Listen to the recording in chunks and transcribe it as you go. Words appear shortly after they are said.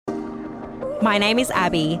My name is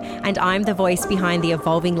Abby, and I'm the voice behind the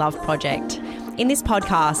Evolving Love Project. In this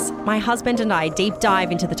podcast, my husband and I deep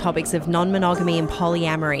dive into the topics of non-monogamy and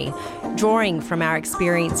polyamory, drawing from our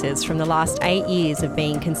experiences from the last 8 years of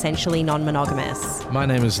being consensually non-monogamous. My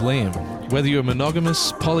name is Liam. Whether you're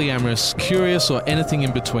monogamous, polyamorous, curious, or anything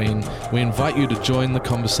in between, we invite you to join the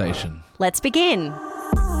conversation. Let's begin.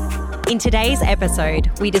 In today's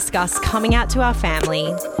episode, we discuss coming out to our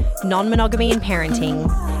family, non-monogamy and parenting,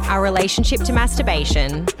 our relationship to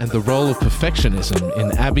masturbation, and the role of perfectionism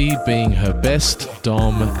in Abby being her best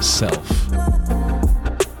dom self.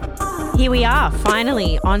 Here we are,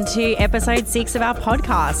 finally, on to episode 6 of our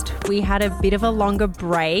podcast. We had a bit of a longer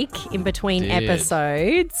break in between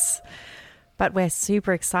episodes, but we're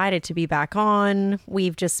super excited to be back on.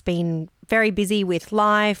 We've just been very busy with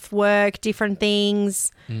life, work, different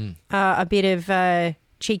things, a bit of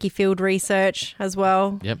cheeky field research as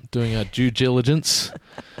well. Yep, doing our due diligence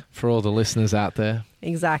for all the listeners out there.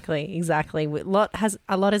 Exactly. A lot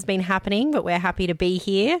has been happening, but we're happy to be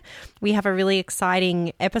here. We have a really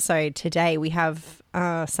exciting episode today. We have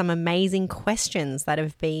some amazing questions that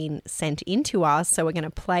have been sent in to us, so we're going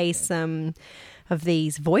to play some of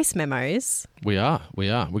these voice memos. We are.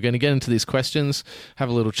 We're going to get into these questions, have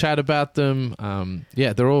a little chat about them.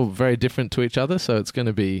 They're all very different to each other, so it's going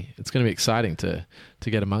to be exciting to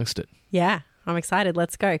get amongst it. Yeah, I'm excited.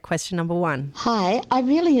 Let's go. Question number 1. Hi, I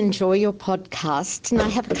really enjoy your podcast, and I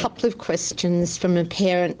have a couple of questions from a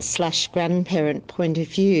parent/grandparent point of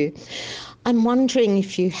view. I'm wondering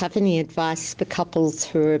if you have any advice for couples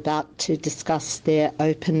who are about to discuss their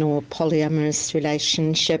open or polyamorous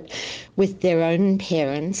relationship with their own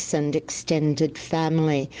parents and extended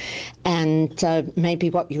family, and maybe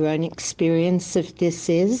what your own experience of this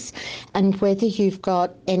is, and whether you've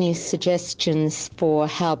got any suggestions for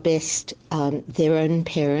how best their own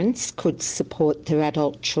parents could support their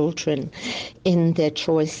adult children in their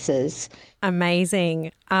choices.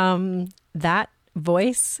 Amazing. That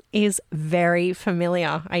voice is very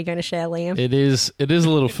familiar. Are you going to share, Liam? It is a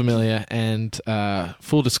little familiar, and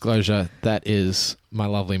full disclosure, that is my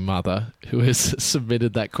lovely mother who has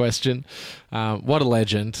submitted that question. What a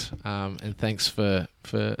legend, and thanks for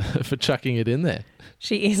chucking it in there.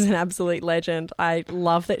 She is an absolute legend. I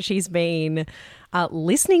love that she's been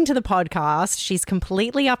listening to the podcast. She's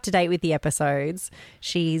completely up to date with the episodes.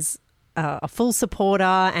 She's a full supporter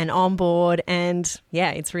and on board, and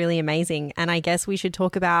it's really amazing. And I guess we should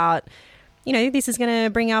talk about, this is going to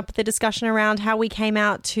bring up the discussion around how we came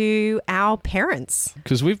out to our parents.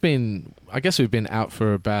 Because we've been out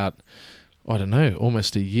for about,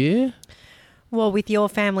 almost a year. Well, with your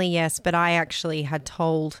family, yes, but I actually had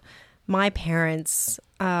told my parents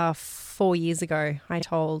 4 years ago. I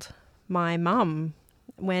told my mum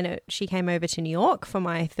when she came over to New York for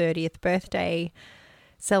my 30th birthday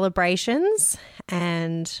celebrations,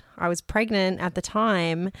 and I was pregnant at the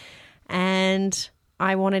time, and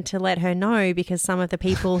I wanted to let her know because some of the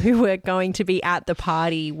people who were going to be at the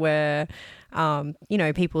party were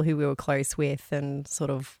people who we were close with and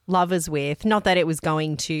sort of lovers with. Not that it was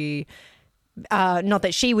going to not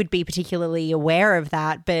that she would be particularly aware of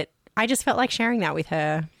that, but I just felt like sharing that with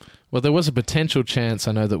her. Well, there was a potential chance.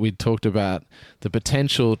 I know that we'd talked about the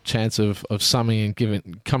potential chance of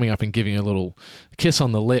coming up and giving a little kiss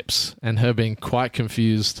on the lips, and her being quite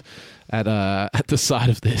confused at the sight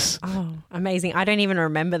of this. Oh, amazing. I don't even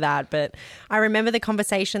remember that, but I remember the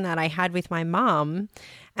conversation that I had with my mum,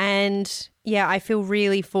 and I feel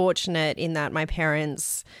really fortunate in that my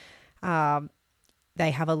parents,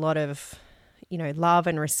 they have a lot of, love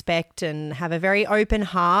and respect, and have a very open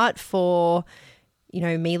heart for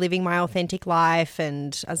me living my authentic life,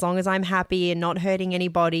 and as long as I'm happy and not hurting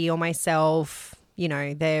anybody or myself,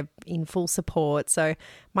 they're in full support. So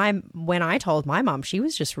when I told my mum, she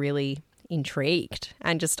was just really intrigued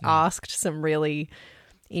and just asked some really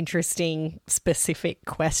interesting, specific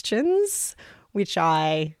questions, which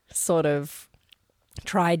I sort of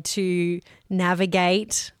tried to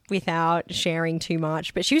navigate without sharing too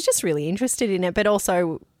much. But she was just really interested in it, but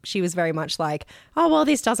also she was very much like, oh, well,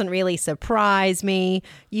 this doesn't really surprise me.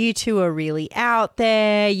 You two are really out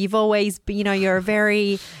there. You've always been, you're a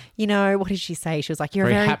very, what did she say? She was like, you're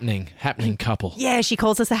very a very happening couple. Yeah, she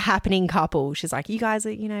calls us a happening couple. She's like, you guys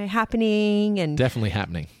are, happening. And definitely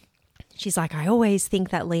happening. She's like, I always think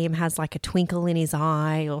that Liam has like a twinkle in his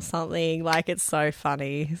eye or something. Like, it's so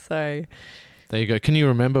funny. So there you go. Can you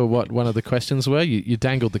remember what one of the questions were? You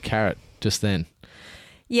dangled the carrot just then.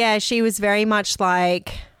 Yeah, she was very much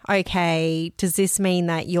like, okay, does this mean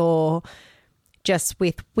that you're just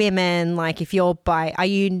with women, like if you're are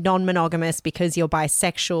you non-monogamous because you're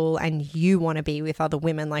bisexual and you want to be with other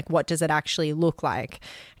women? Like, what does it actually look like?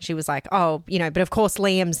 She was like, oh, but of course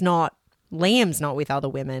Liam's not with other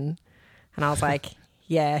women. And I was like,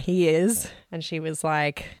 yeah, he is. And she was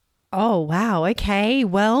like, oh, wow, okay,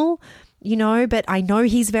 well, but I know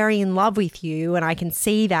he's very in love with you and I can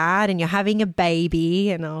see that, and you're having a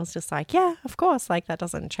baby. And I was just like, yeah, of course, like that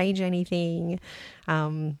doesn't change anything.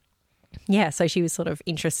 So she was sort of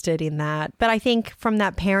interested in that. But I think from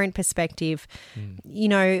that parent perspective,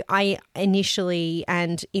 I initially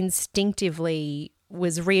and instinctively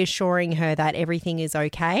was reassuring her that everything is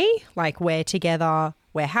okay. Like, we're together,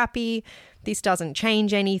 we're happy. This doesn't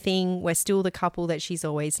change anything. We're still the couple that she's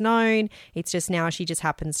always known. It's just now she just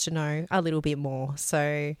happens to know a little bit more.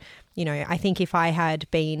 So, I think if I had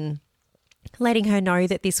been letting her know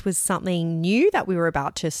that this was something new that we were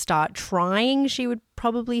about to start trying, she would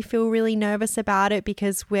probably feel really nervous about it,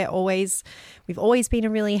 because we've always been a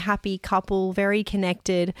really happy couple, very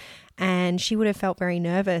connected, and she would have felt very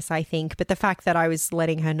nervous, I think. But the fact that I was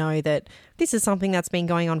letting her know that this is something that's been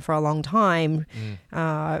going on for a long time,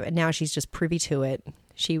 now she's just privy to it.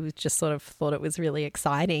 She was just sort of thought it was really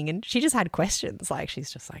exciting, and she just had questions. Like,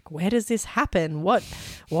 she's just like, where does this happen?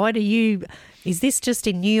 Is this just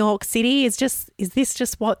in New York City? Is this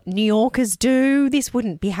just what New Yorkers do? This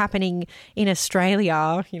wouldn't be happening in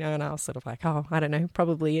Australia, and I was sort of like, oh, I don't know,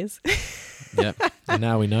 probably is. Yeah. And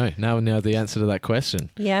now we know. Now we know the answer to that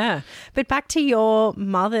question. Yeah. But back to your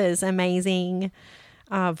mother's amazing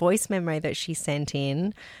voice memo that she sent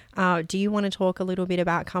in. Do you want to talk a little bit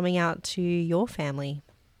about coming out to your family?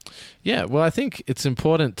 Yeah, well, I think it's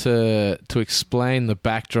important to explain the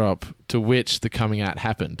backdrop to which the coming out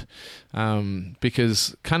happened,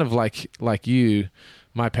 because kind of like you,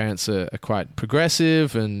 my parents are quite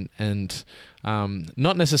progressive and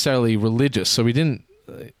not necessarily religious, so we didn't.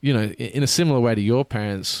 In a similar way to your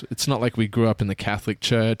parents, it's not like we grew up in the Catholic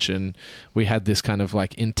Church and we had this kind of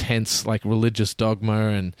like intense like religious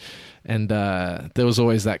dogma and there was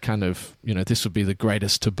always that kind of, this would be the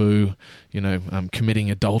greatest taboo,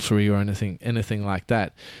 committing adultery or anything like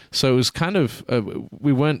that. So it was kind of,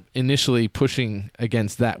 we weren't initially pushing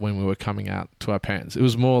against that when we were coming out to our parents. It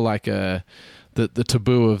was more like the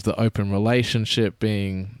taboo of the open relationship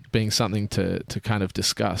being something to kind of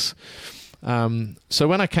discuss. So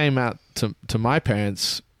when I came out to my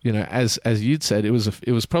parents, as you'd said, it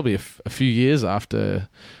was probably a few years after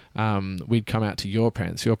we'd come out to your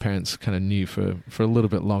parents. Your parents kind of knew for a little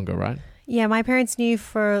bit longer, right? Yeah, my parents knew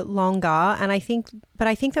for longer, and I think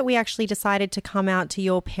that we actually decided to come out to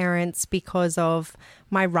your parents because of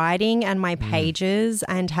my writing and my pages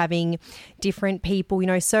and having different people,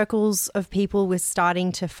 circles of people were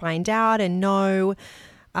starting to find out and know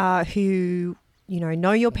who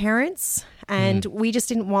know your parents, and we just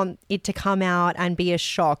didn't want it to come out and be a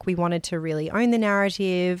shock. We wanted to really own the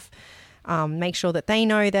narrative, make sure that they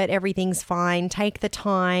know that everything's fine, take the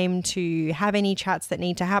time to have any chats that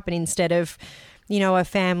need to happen instead of, a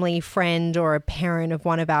family friend or a parent of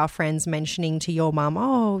one of our friends mentioning to your mum,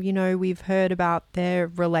 oh, we've heard about their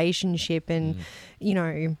relationship and,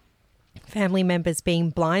 family members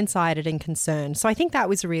being blindsided and concerned. So I think that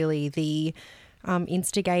was really the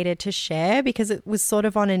instigated to share, because it was sort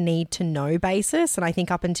of on a need to know basis. And I think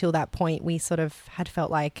up until that point, we sort of had felt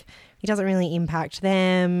like it doesn't really impact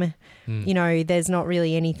them. There's not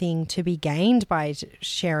really anything to be gained by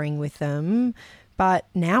sharing with them. But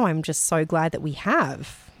now I'm just so glad that we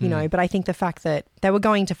have, but I think the fact that they were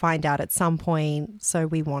going to find out at some point, so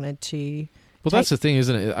we wanted to. Well, that's the thing,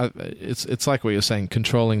 isn't it? It's like what you're saying,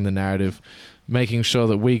 controlling the narrative, making sure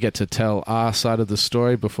that we get to tell our side of the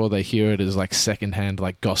story before they hear it as like secondhand,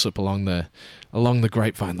 like gossip along the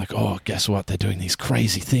grapevine. Like, oh, guess what? They're doing these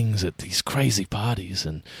crazy things at these crazy parties,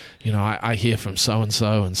 and I hear from so and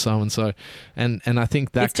so and so and so, and I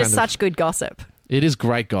think that it's just such good gossip. It is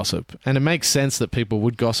great gossip, and it makes sense that people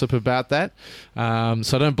would gossip about that. So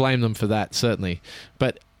I don't blame them for that, certainly,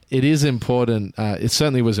 but. It is important. It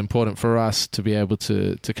certainly was important for us to be able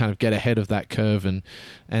to kind of get ahead of that curve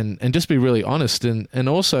and just be really honest. And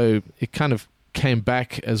also it kind of came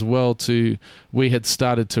back as well to, we had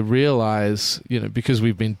started to realize, because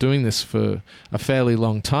we've been doing this for a fairly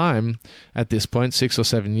long time at this point, 6 or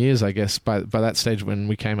 7 years, I guess, by that stage when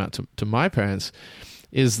we came out to my parents,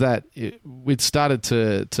 is that we'd started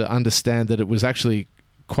to understand that it was actually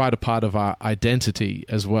quite a part of our identity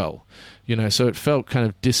as well. So it felt kind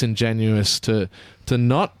of disingenuous to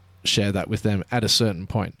not share that with them at a certain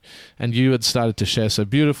point. And you had started to share so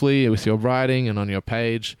beautifully with your writing and on your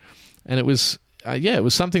page. And it was it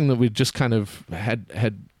was something that we just kind of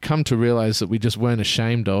had come to realize that we just weren't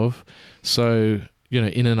ashamed of. So,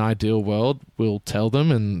 in an ideal world, we'll tell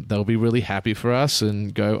them and they'll be really happy for us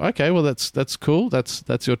and go, okay, well, that's cool.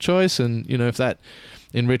 That's your choice. And, if that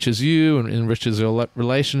enriches you and enriches your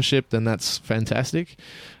relationship, then that's fantastic.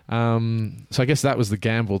 So I guess that was the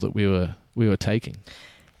gamble that we were taking.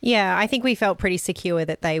 Yeah, I think we felt pretty secure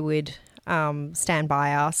that they would stand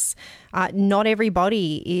by us. Not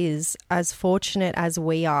everybody is as fortunate as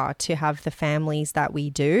we are to have the families that we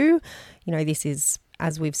do. This is,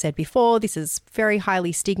 as we've said before, this is very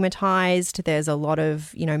highly stigmatized. There's a lot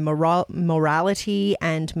of, morality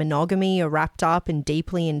and monogamy are wrapped up and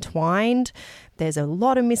deeply entwined. There's a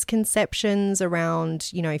lot of misconceptions around,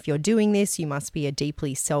 if you're doing this, you must be a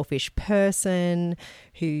deeply selfish person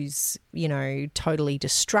who's, totally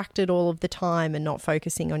distracted all of the time and not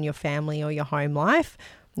focusing on your family or your home life.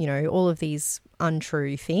 All of these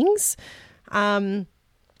untrue things. And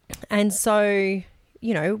so,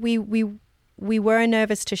 we were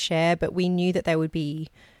nervous to share, but we knew that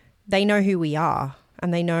they know who we are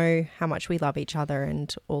and they know how much we love each other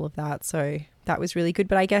and all of that. So that was really good.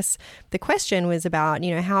 But I guess the question was about,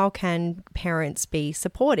 how can parents be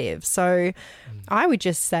supportive? So I would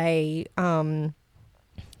just say,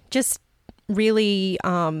 just really,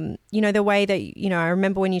 the way that, I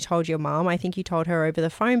remember when you told your mom, I think you told her over the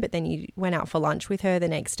phone, but then you went out for lunch with her the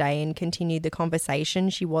next day and continued the conversation.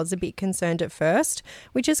 She was a bit concerned at first,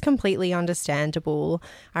 which is completely understandable.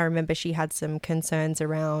 I remember she had some concerns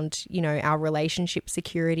around, our relationship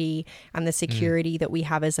security and the security that we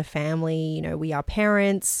have as a family. We are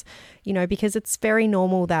parents, because it's very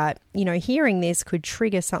normal that, hearing this could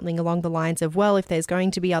trigger something along the lines of, well, if there's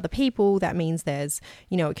going to be other people, that means there's,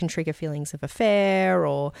 it can trigger feelings of affair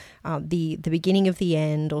or the beginning of the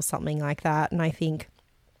end or something like that. And I think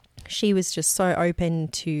she was just so open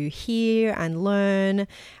to hear and learn,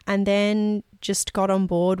 and then just got on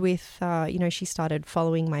board with, she started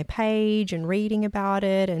following my page and reading about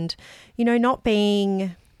it, and,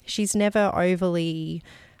 she's never overly,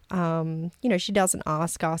 she doesn't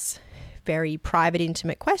ask us very private,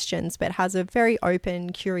 intimate questions, but has a very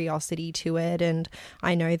open curiosity to it. And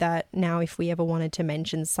I know that now if we ever wanted to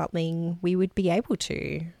mention something, we would be able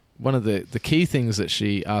to. One of the key things that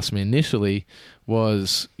she asked me initially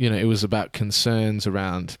was, it was about concerns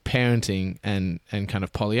around parenting and kind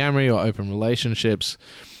of polyamory or open relationships.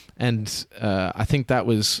 And I think that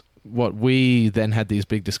was what we then had these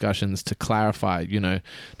big discussions to clarify,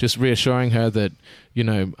 just reassuring her that,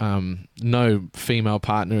 no female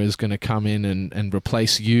partner is going to come in and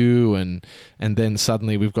replace you. And then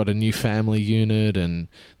suddenly we've got a new family unit and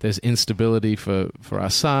there's instability for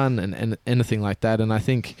our son and anything like that. And I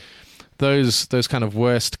think those kind of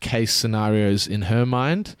worst case scenarios in her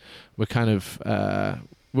mind were kind of,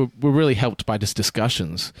 were really helped by just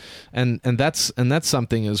discussions. And that's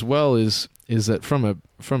something as well is that from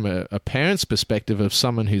a parent's perspective of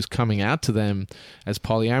someone who's coming out to them as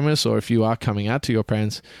polyamorous, or if you are coming out to your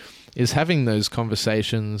parents, is having those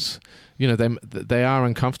conversations. They are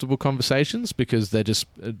uncomfortable conversations because they're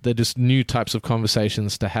just new types of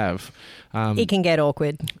conversations to have. It can get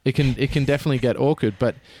awkward. It can definitely get awkward,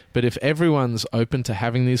 but if everyone's open to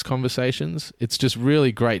having these conversations, it's just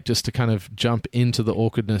really great just to kind of jump into the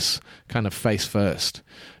awkwardness kind of face first,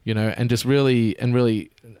 and just really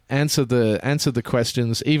answer the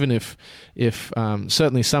questions, even if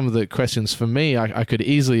certainly some of the questions for me, I could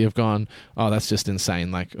easily have gone, oh, that's just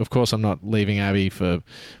insane. Like, of course I'm not leaving Abby for,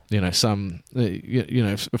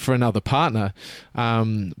 for another partner.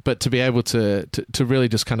 But to be able to really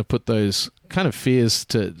just kind of put those kind of fears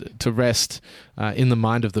to rest in the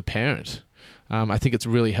mind of the parent. I think it's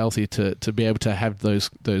really healthy to be able to have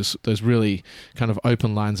those really kind of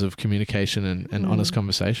open lines of communication and honest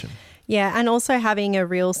conversation. Yeah, and also having a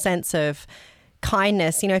real sense of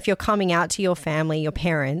kindness. If you're coming out to your family, your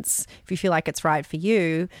parents, if you feel like it's right for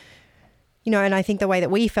you, and I think the way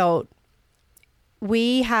that we felt,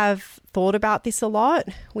 we have thought about this a lot.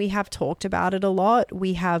 We have talked about it a lot.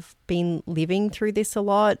 We have been living through this a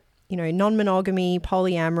lot. Non-monogamy,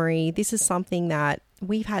 polyamory, this is something that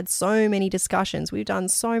we've had so many discussions. We've done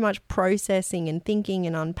so much processing and thinking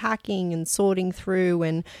and unpacking and sorting through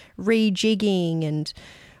and rejigging and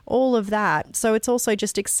all of that. So it's also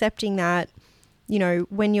just accepting that,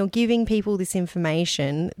 when you're giving people this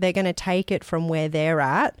information, they're going to take it from where they're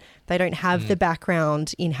at. They don't have the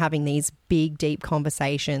background in having these big, deep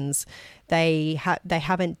conversations. They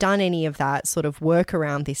haven't done any of that sort of work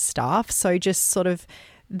around this stuff. So just sort of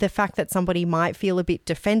the fact that somebody might feel a bit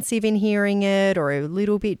defensive in hearing it or a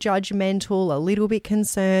little bit judgmental, a little bit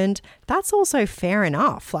concerned, that's also fair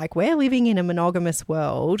enough. Like, we're living in a monogamous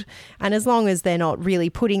world, and as long as they're not really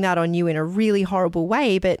putting that on you in a really horrible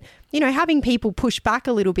way, but, you know, having people push back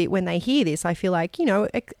a little bit when they hear this, I feel like, you know,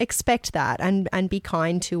 expect that and be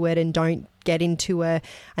kind to it, and don't get into an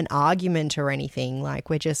argument or anything. Like,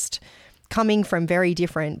 we're just coming from very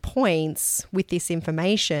different points with this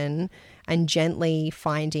information and gently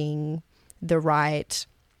finding the right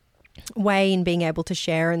way in being able to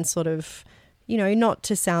share and sort of, you know, not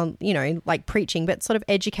to sound, you know, like preaching, but sort of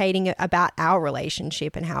educating about our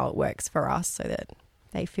relationship and how it works for us so that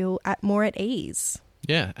they feel more at ease.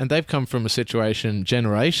 Yeah, and they've come from a situation,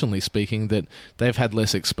 generationally speaking, that they've had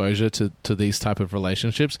less exposure to these type of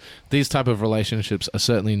relationships. These type of relationships are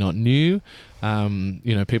certainly not new.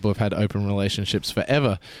 You know, people have had open relationships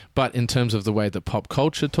forever. But in terms of the way that pop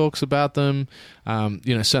culture talks about them,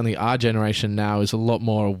 you know, certainly our generation now is a lot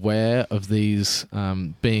more aware of these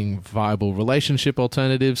being viable relationship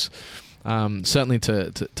alternatives. Certainly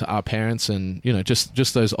to our parents and, you know,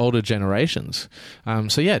 just those older generations.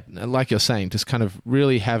 So yeah, like you're saying, just kind of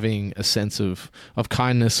really having a sense of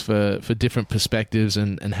kindness for different perspectives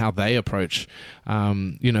and how they approach,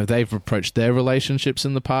 you know, they've approached their relationships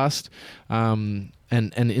in the past. And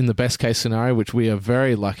in the best case scenario, which we are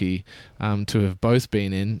very lucky to have both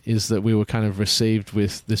been in, is that we were kind of received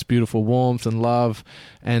with this beautiful warmth and love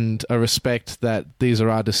and a respect that these are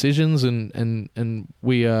our decisions and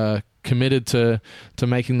we are committed to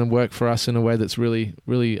making them work for us in a way that's really,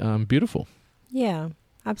 really beautiful. Yeah,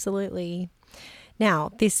 absolutely.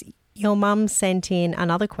 Now, your mum sent in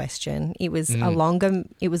another question. It was a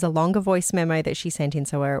longer voice memo that she sent in,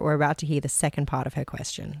 so we're about to hear the second part of her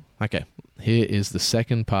question. Okay, here is the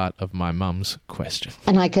second part of my mum's question.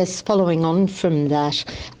 And I guess following on from that,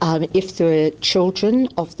 if there are children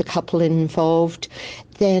of the couple involved,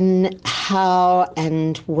 then how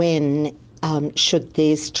and when should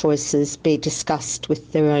these choices be discussed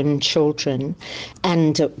with their own children,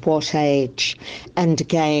 and at what age? And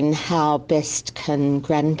again, how best can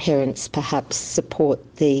grandparents perhaps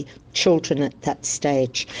support the children at that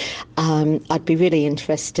stage? I'd be really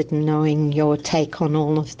interested in knowing your take on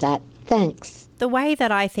all of that. Thanks. The way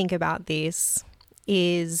that I think about this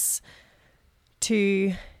is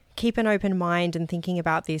to keep an open mind and thinking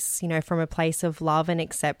about this, you know, from a place of love and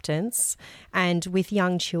acceptance. And with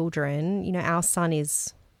young children, you know, our son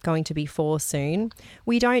is going to be 4 soon.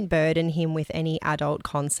 We don't burden him with any adult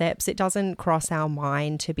concepts. It doesn't cross our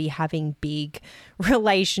mind to be having big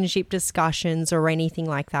relationship discussions or anything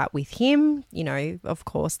like that with him. You know, of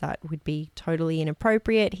course, that would be totally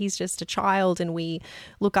inappropriate. He's just a child and we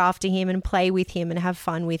look after him and play with him and have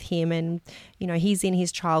fun with him. And, you know, he's in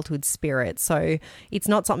his childhood spirit. So it's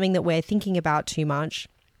not something that we're thinking about too much.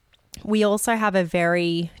 We also have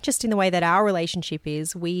just in the way that our relationship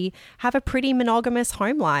is, we have a pretty monogamous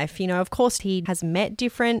home life. You know, of course, he has met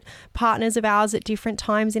different partners of ours at different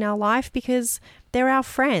times in our life because they're our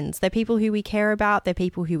friends. They're people who we care about. They're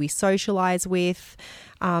people who we socialize with.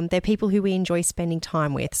 They're people who we enjoy spending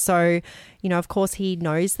time with. So, you know, of course, he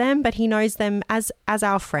knows them, but he knows them as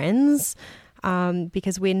our friends.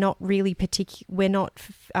 Because we're not really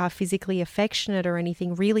physically affectionate or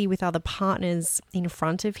anything really with other partners in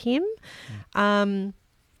front of him.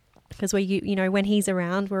 Because you know, when he's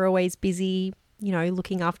around, we're always busy, you know,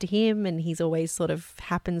 looking after him, and he's always sort of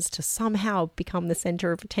happens to somehow become the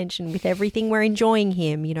center of attention with everything. We're enjoying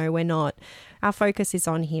him, you know, our focus is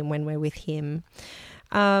on him when we're with him.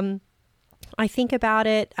 I think about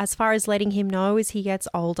it as far as letting him know as he gets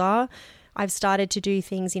older. I've started to do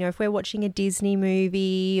things, you know, if we're watching a Disney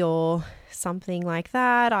movie or something like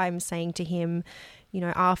that, I'm saying to him, you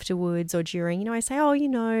know, afterwards or during, you know, I say, oh, you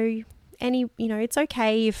know, it's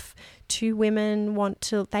okay if 2 women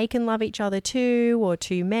they can love each other too, or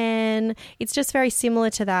 2 men. It's just very similar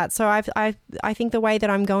to that. So I think the way that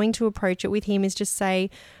I'm going to approach it with him is just say,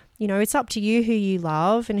 you know, it's up to you who you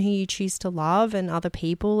love and who you choose to love and other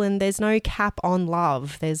people. And there's no cap on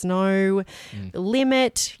love. There's no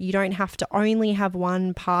limit. You don't have to only have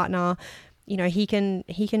one partner. You know, he can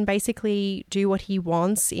basically do what he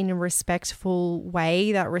wants in a respectful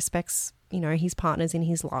way that respects, you know, his partners in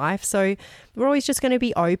his life. So we're always just going to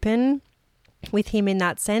be open with him in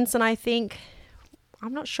that sense. And I think,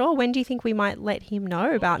 I'm not sure. When do you think we might let him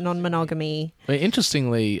know about non-monogamy? Well,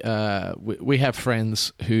 interestingly, we have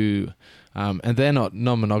friends who, and they're not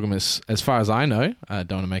non-monogamous as far as I know. I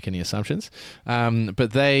don't want to make any assumptions.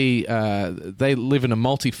 But they live in a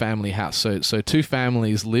multi-family house. So 2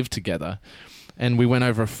 families live together. And we went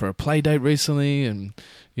over for a play date recently, and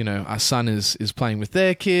our son is playing with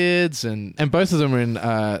their kids, and both of them are in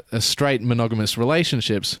a straight monogamous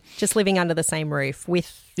relationships. Just living under the same roof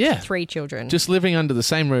with 3 children. Just living under the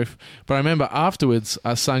same roof. But I remember afterwards,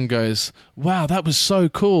 our son goes, "Wow, that was so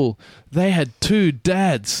cool. They had 2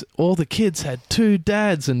 dads. All the kids had 2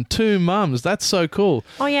 dads and 2 mums. That's so cool."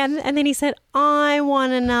 Oh, yeah. And then he said, "I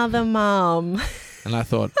want another mum." And I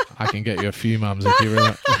thought, I can get you a few mums if you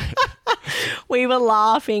really... We were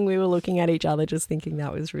laughing. We were looking at each other just thinking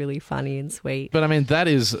that was really funny and sweet. But I mean, that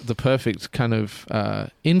is the perfect kind of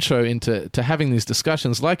intro into having these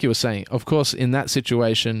discussions. Like you were saying, of course, in that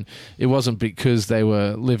situation, it wasn't because they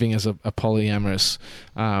were living as a polyamorous,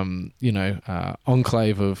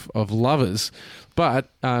 enclave of lovers. But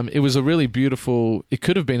it was a really beautiful, it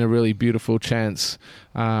could have been a really beautiful chance,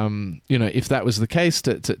 if that was the case,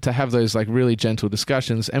 to have those like really gentle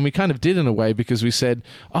discussions. And we kind of did in a way, because we said,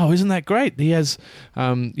 "Oh, isn't that great? He has,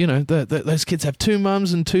 those kids have 2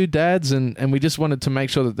 mums and 2 dads." And we just wanted to make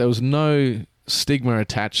sure that there was no stigma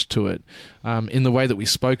attached to it in the way that we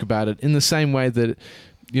spoke about it. In the same way that,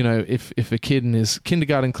 if a kid in his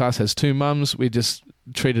kindergarten class has 2 mums, we just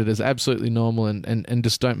treat it as absolutely normal and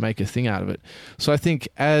just don't make a thing out of it. So I think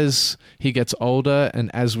as he gets older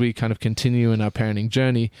and as we kind of continue in our parenting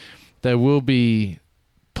journey, there will be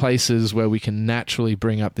places where we can naturally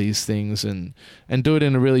bring up these things and do it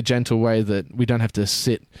in a really gentle way, that we don't have to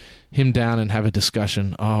sit him down and have a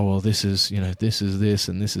discussion. "Oh, well, this is this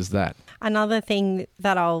and this is that." Another thing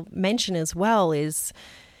that I'll mention as well is,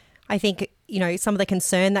 I think, some of the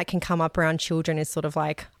concern that can come up around children is sort of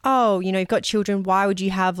like, "Oh, you've got children. Why would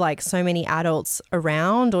you have like so many adults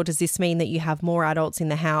around? Or does this mean that you have more adults in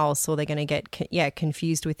the house, or they're going to get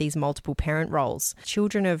confused with these multiple parent roles?"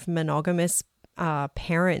 Children of monogamous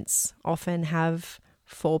parents often have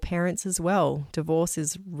 4 parents as well. Divorce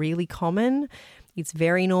is really common. It's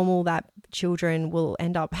very normal that children will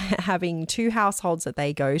end up having 2 households that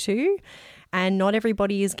they go to, and not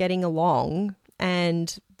everybody is getting along.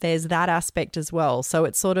 And there's that aspect as well. So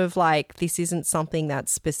it's sort of like, this isn't something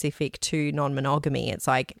that's specific to non-monogamy. It's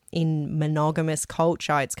like in monogamous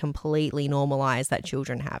culture, it's completely normalized that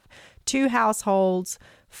children have 2 households,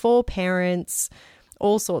 4 parents,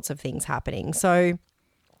 all sorts of things happening. So,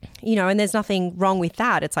 and there's nothing wrong with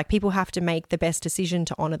that. It's like people have to make the best decision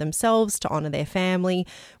to honor themselves, to honor their family.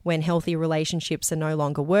 When healthy relationships are no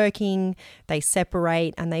longer working, they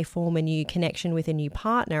separate and they form a new connection with a new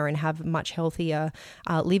partner and have much healthier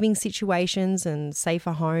living situations and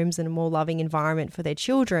safer homes and a more loving environment for their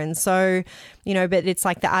children. So, but it's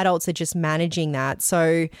like the adults are just managing that.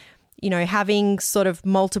 So, having sort of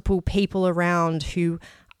multiple people around who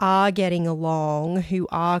are getting along, who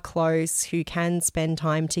are close, who can spend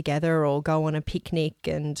time together or go on a picnic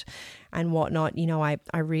and whatnot,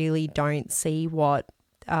 I really don't see what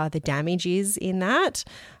the damage is in that.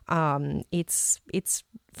 It's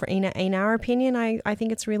in our opinion, I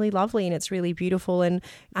think it's really lovely and it's really beautiful. And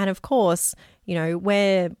of course,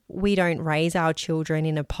 where we don't raise our children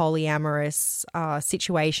in a polyamorous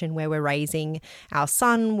situation where we're raising our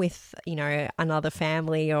son with, another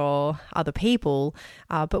family or other people,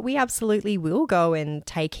 but we absolutely will go and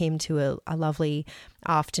take him to a lovely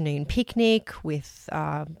afternoon picnic with,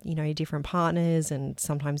 different partners. And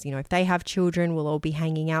sometimes, if they have children, we'll all be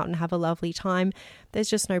hanging out and have a lovely time. There's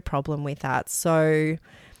just no problem with that. So...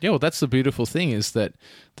 Yeah, well, that's the beautiful thing, is that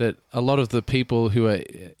a lot of the people who are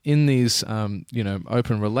in these,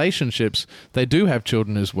 open relationships, they do have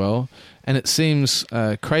children as well. And it seems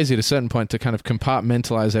crazy at a certain point to kind of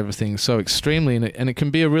compartmentalize everything so extremely. And it can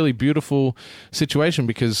be a really beautiful situation,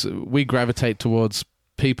 because we gravitate towards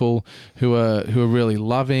people who are really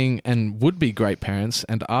loving and would be great parents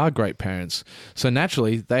and are great parents. So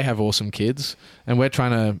naturally, they have awesome kids, and we're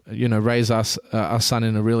trying to raise our son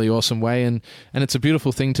in a really awesome way. And it's a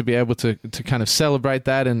beautiful thing to be able to kind of celebrate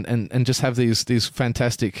that and just have these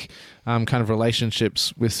fantastic kind of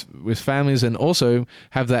relationships with families, and also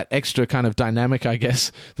have that extra kind of dynamic, I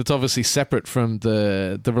guess, that's obviously separate from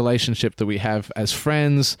the relationship that we have as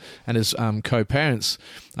friends and as co-parents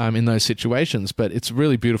in those situations. But it's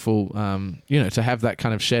really beautiful, to have that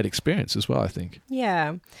kind of shared experience as well, I think.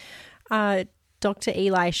 Yeah. Dr.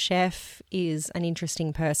 Eli Sheff is an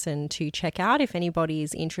interesting person to check out if anybody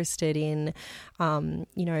is interested in,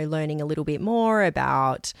 learning a little bit more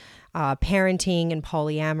about parenting and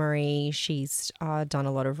polyamory. She's done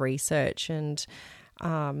a lot of research and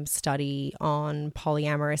study on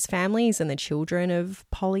polyamorous families and the children of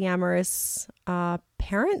polyamorous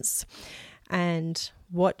parents. And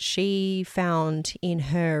what she found in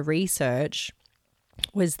her research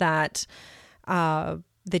was that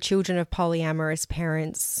the children of polyamorous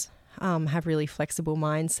parents have really flexible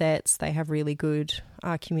mindsets. They have really good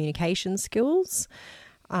communication skills.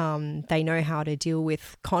 They know how to deal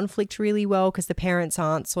with conflict really well because the parents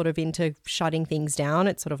aren't sort of into shutting things down.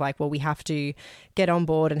 It's sort of like, well, we have to get on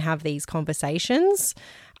board and have these conversations.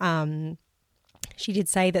 She did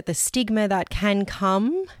say that the stigma that can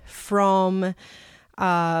come from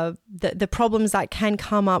the problems that can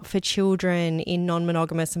come up for children in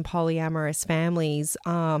non-monogamous and polyamorous families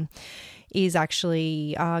is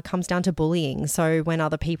actually comes down to bullying. So when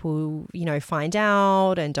other people, find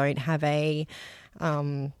out and don't have they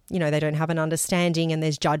don't have an understanding and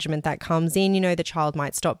there's judgment that comes in, the child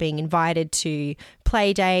might stop being invited to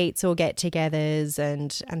play dates or get-togethers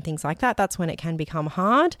and things like that. That's when it can become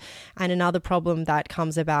hard. And another problem that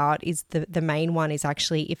comes about is the main one is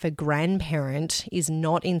actually if a grandparent is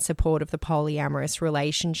not in support of the polyamorous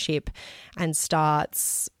relationship and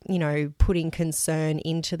starts, putting concern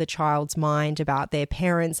into the child's mind about their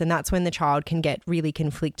parents. And that's when the child can get really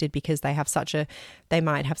conflicted because they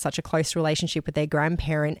might have such a close relationship with their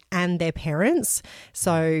grandparent and their parents.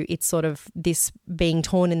 So it's sort of this being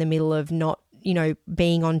torn in the middle of not,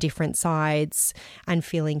 being on different sides and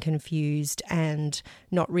feeling confused and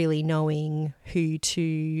not really knowing who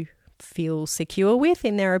to feel secure with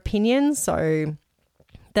in their opinions. So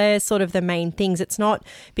they're sort of the main things. It's not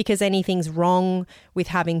because anything's wrong with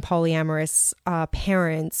having polyamorous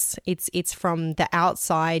parents. It's from the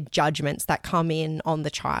outside judgments that come in on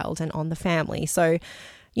the child and on the family. So,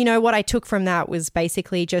 what I took from that was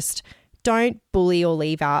basically just don't bully or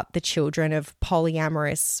leave out the children of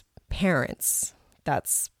polyamorous parents.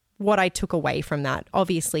 That's what I took away from that.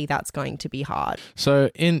 Obviously, that's going to be hard. So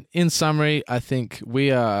in summary, I think we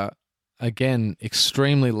are, again,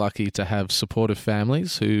 extremely lucky to have supportive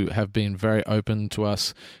families who have been very open to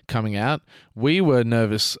us coming out. We were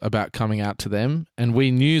nervous about coming out to them, and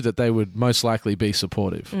we knew that they would most likely be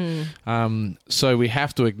supportive. So we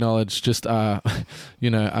have to acknowledge just our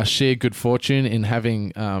sheer good fortune in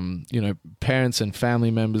having, parents and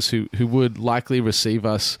family members who would likely receive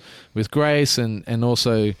us with grace and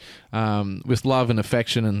also with love and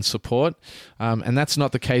affection and support. And that's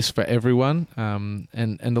not the case for everyone.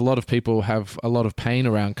 And a lot of people have a lot of pain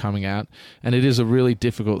around coming out, and it is a really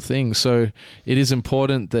difficult thing. So it is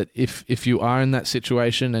important that if you are in that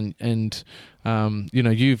situation and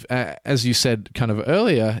you've, as you said kind of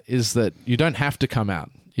earlier, is that you don't have to come out.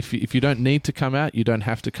 If you don't need to come out, you don't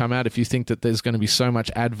have to come out. If you think that there's going to be so much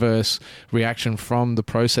adverse reaction from the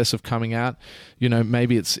process of coming out,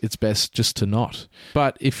 maybe it's best just to not.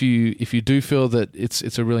 But if you do feel that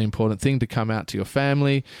it's a really important thing to come out to your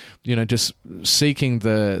family, just seeking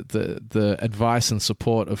the advice and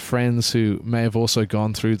support of friends who may have also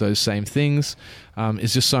gone through those same things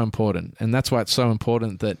is just so important. And that's why it's so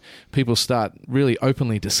important that people start really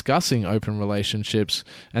openly discussing open relationships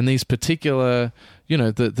and these particular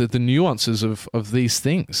the nuances of these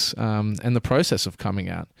things and the process of coming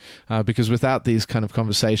out. Because without these kind of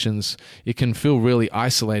conversations, it can feel really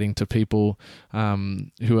isolating to people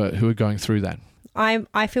who are going through that.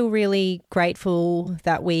 I feel really grateful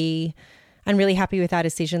and really happy with our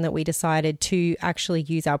decision that we decided to actually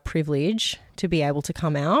use our privilege to be able to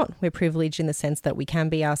come out. We're privileged in the sense that we can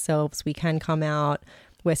be ourselves, we can come out,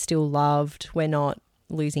 we're still loved, we're not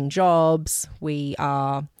losing jobs, we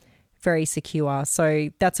are very secure. So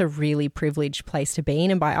that's a really privileged place to be in.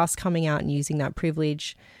 And by us coming out and using that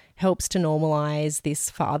privilege helps to normalize this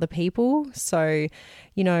for other people. So,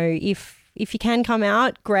 if you can come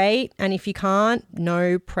out, great. And if you can't,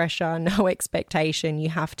 no pressure, no expectation. You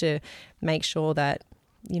have to make sure that,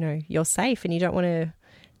 you're safe and you don't want to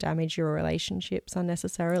damage your relationships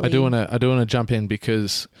unnecessarily. I do want to jump in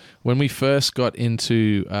because when we first got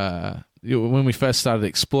into when we first started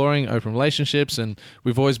exploring open relationships, and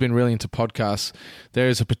we've always been really into podcasts, there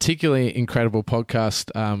is a particularly incredible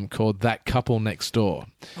podcast called That Couple Next Door.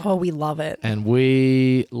 Oh, we love it. And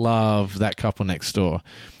we love That Couple Next Door.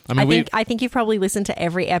 I think you've probably listened to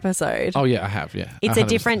every episode. Oh, yeah, I have, yeah. It's 100%. A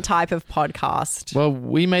different type of podcast. Well,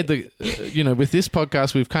 we made with this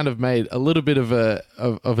podcast, we've kind of made a little bit of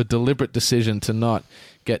a deliberate decision to not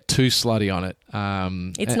get too slutty on it.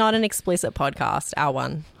 It's not an explicit podcast, our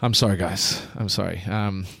one. I'm sorry, guys. I'm sorry.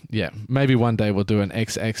 Maybe one day we'll do an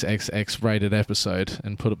XXXX rated episode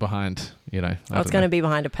and put it behind, it's going to be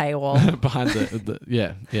behind a paywall. Behind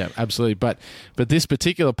yeah, absolutely. But this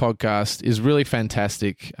particular podcast is really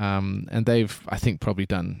fantastic. And they've, I think, probably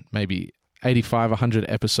done maybe 85, 100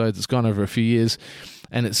 episodes. It's gone over a few years.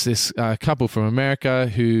 And it's this couple from America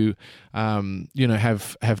who,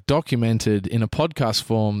 have documented in a podcast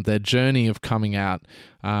form their journey of coming out,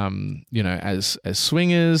 as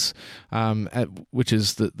swingers, which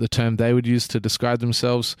is the term they would use to describe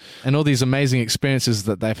themselves, and all these amazing experiences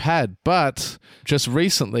that they've had. But just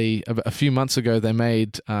recently, a few months ago, they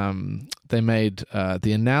made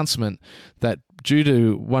the announcement that due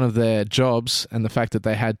to one of their jobs and the fact that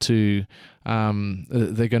they had to,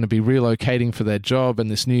 they're going to be relocating for their job,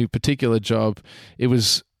 and this new particular job, it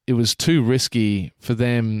was too risky for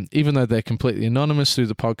them, even though they're completely anonymous through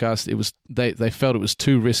the podcast. They felt it was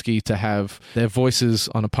too risky to have their voices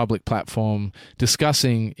on a public platform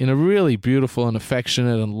discussing in a really beautiful and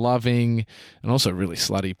affectionate and loving and also really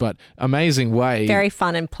slutty, but amazing way. Very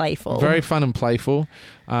fun and playful.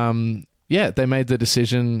 They made the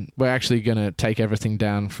decision, we're actually going to take everything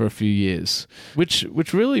down for a few years, which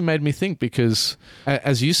really made me think, because,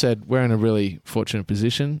 as you said, we're in a really fortunate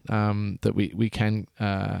position that we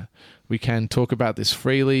can talk about this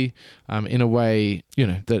freely in a way,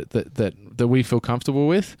 that we feel comfortable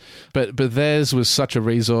with. But theirs was such a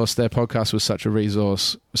resource. Their podcast was such a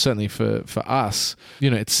resource, certainly for us.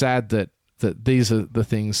 It's sad that these are the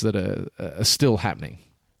things that are still happening.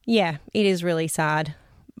 Yeah, it is really sad.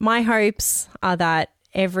 My hopes are that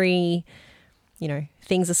things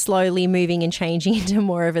are slowly moving and changing into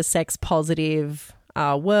more of a sex positive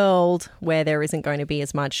world where there isn't going to be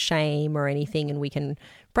as much shame or anything, and we can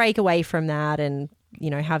break away from that and,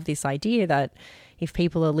 have this idea that if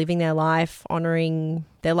people are living their life, honoring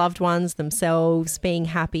their loved ones, themselves, being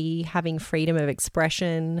happy, having freedom of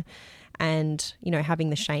expression, and, having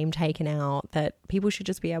the shame taken out, that people should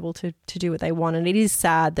just be able to do what they want. And it is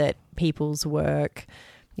sad that people's work,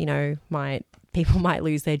 people might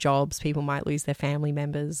lose their jobs, people might lose their family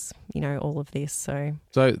members, all of this.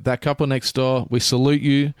 So that couple next door, we salute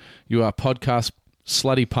you. You are podcast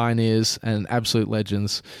slutty pioneers and absolute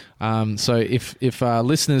legends. So if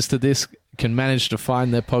listeners to this can manage to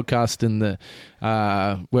find their podcast in the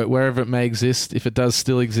wherever it may exist, if it does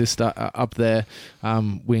still exist up there,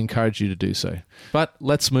 we encourage you to do so. But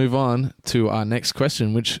let's move on to our next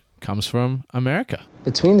question, which comes from America.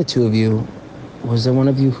 Between the two of you, was there one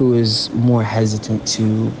of you who is more hesitant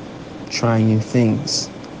to try new things?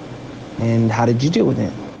 And how did you deal with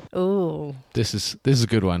it? Ooh. This is a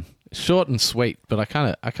good one. Short and sweet, but I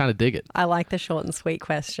kind of dig it. I like the short and sweet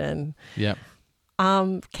question. Yep.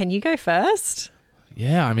 Can you go first?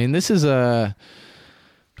 Yeah, I mean, this is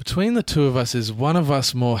between the two of us, is one of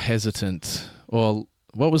us more hesitant? Or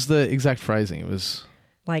what was the exact phrasing? It was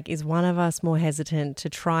is one of us more hesitant to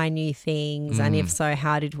try new things? And if so,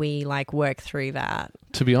 how did we work through that?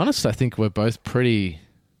 To be honest, I think we're both pretty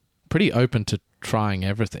open to trying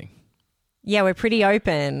everything. Yeah, we're pretty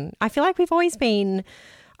open. I feel like we've always been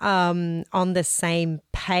on the same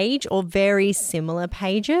page or very similar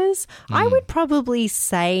pages. I would probably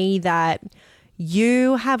say that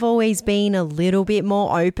you have always been a little bit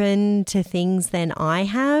more open to things than I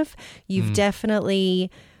have. You've definitely,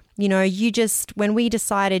 when we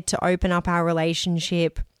decided to open up our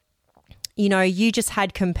relationship, you just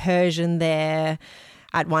had compersion there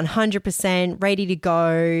at 100%, ready to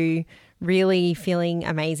go, really feeling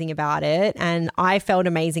amazing about it. And I felt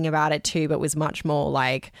amazing about it too, but was much more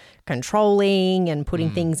controlling and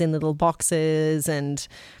putting things in little boxes and,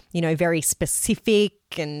 very specific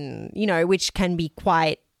and, which can be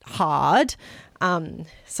quite hard.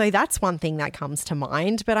 So that's one thing that comes to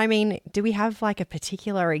mind. But I mean, do we have a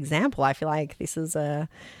particular example? I feel like this is a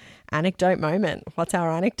anecdote moment. What's our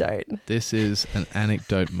anecdote? This is an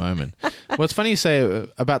anecdote moment. Well, it's funny you say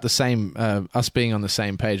about the same, us being on the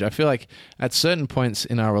same page. I feel like at certain points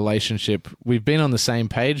in our relationship, we've been on the same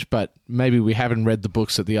page, but maybe we haven't read the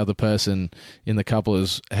books that the other person in the couple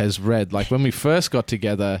has read. Like when we first got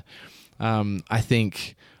together, I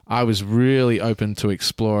think I was really open to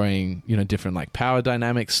exploring, different power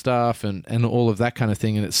dynamic stuff and all of that kind of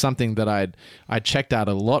thing. And it's something that I'd checked out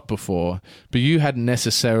a lot before, but you hadn't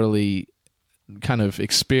necessarily kind of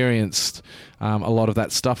experienced a lot of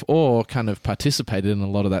that stuff or kind of participated in a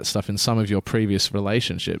lot of that stuff in some of your previous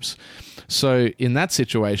relationships. So in that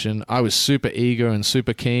situation, I was super eager and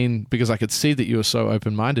super keen because I could see that you were so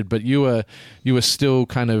open-minded, but you were still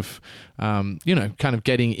kind of,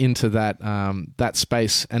 getting into that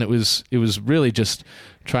space. And it was really just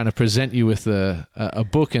trying to present you with a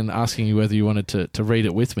book and asking you whether you wanted to read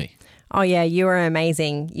it with me. Oh yeah, you were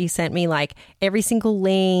amazing. You sent me every single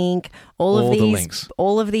link, all of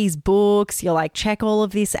these books. You're check all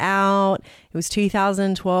of this out. It was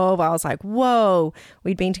 2012. I was whoa.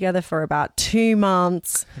 We'd been together for about 2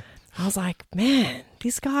 months. I was like, man,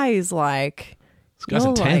 this guy is like, This guy's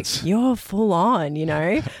intense. You're full on, you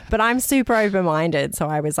know, but I'm super open-minded. So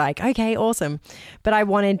I was like, okay, awesome. But I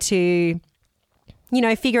wanted to, you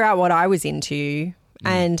know, figure out what I was into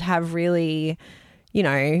and have really, you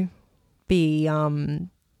know, be,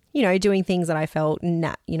 you know, doing things that I felt,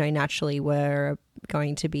 naturally were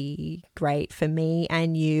going to be great for me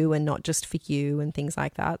and you, and not just for you, and things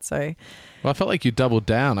like that. So, well, I felt like you doubled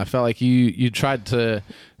down. I felt like you tried to,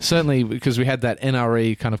 certainly because we had that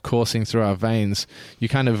NRE kind of coursing through our veins. You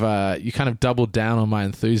kind of doubled down on my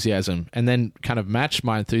enthusiasm, and then kind of matched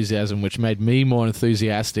my enthusiasm, which made me more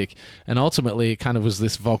enthusiastic. And ultimately, it kind of was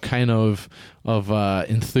this volcano of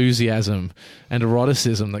enthusiasm and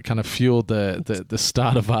eroticism that kind of fueled the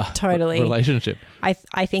start of our relationship.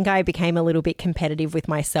 I think I became a little bit competitive with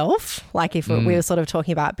myself. Like if we were sort of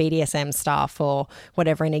talking about BDSM stuff or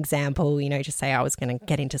whatever, an example, you know, just say I was going to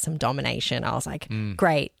get into some domination. I was like,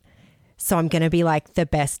 great. So I'm going to be like the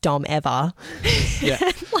best dom ever. Yeah.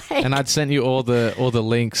 And I'd sent you all the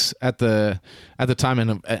links at the time,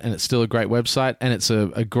 and it's still a great website, and it's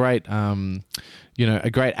a great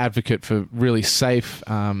a great advocate for really safe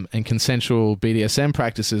and consensual BDSM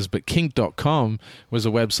practices. But kink.com was a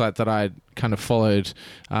website that I kind of followed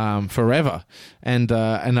forever. And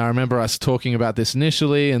I remember us talking about this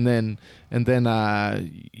initially, and then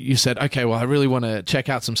you said, okay, well, I really want to check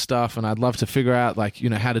out some stuff, and I'd love to figure out, like, you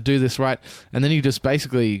know, how to do this right. And then you just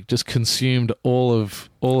basically just consumed all of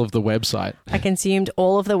the website. I consumed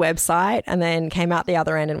all of the website, and then came out the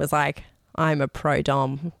other end and was like, I'm a pro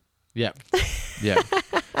dom. Yeah. Yeah.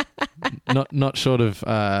 not short of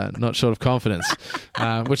confidence,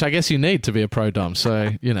 which I guess you need to be a pro dom.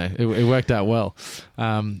 So, you know, it worked out well.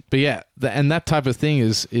 But yeah, and that type of thing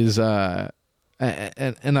is and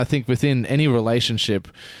I think within any relationship,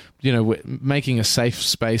 you know, making a safe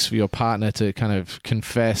space for your partner to kind of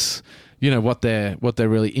confess, you know, what they're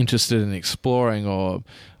really interested in exploring, or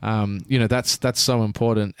you know, that's so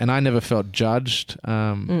important. And I never felt judged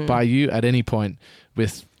by you at any point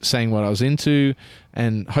with saying what I was into,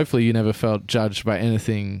 and hopefully you never felt judged by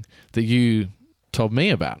anything that you told me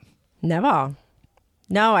about. Never.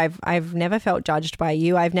 No, I've never felt judged by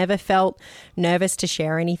you. I've never felt nervous to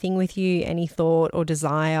share anything with you, any thought or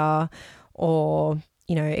desire or,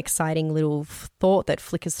 you know, exciting little thought that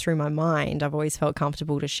flickers through my mind. I've always felt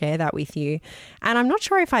comfortable to share that with you. And I'm not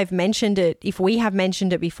sure if I've mentioned it, if we have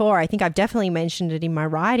mentioned it before. I think I've definitely mentioned it in my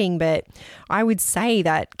writing, but I would say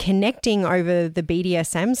that connecting over the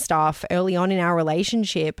BDSM stuff early on in our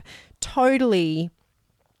relationship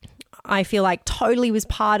I feel like totally was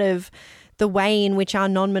part of the way in which our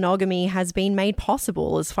non-monogamy has been made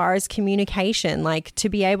possible as far as communication, like to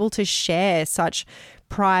be able to share such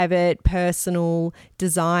private, personal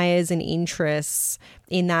desires and interests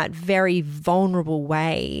in that very vulnerable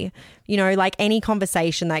way. You know, like any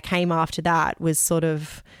conversation that came after that was sort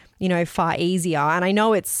of, you know, far easier. And I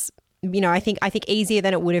know it's, you know, I think easier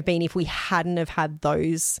than it would have been if we hadn't have had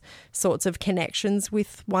those sorts of connections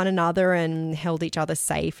with one another and held each other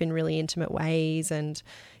safe in really intimate ways, and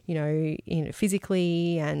you know,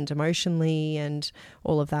 physically and emotionally and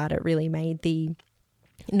all of that. It really made the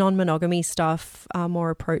non-monogamy stuff more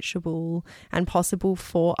approachable and possible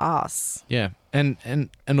for us. Yeah. And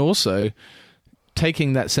also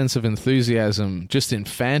taking that sense of enthusiasm just in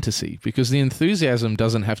fantasy, because the enthusiasm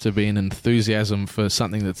doesn't have to be an enthusiasm for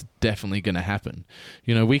something that's definitely going to happen.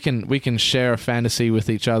 You know, we can share a fantasy with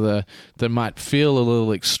each other that might feel a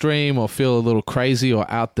little extreme or feel a little crazy or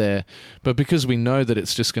out there, but because we know that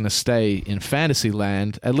it's just going to stay in fantasy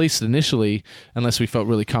land, at least initially, unless we felt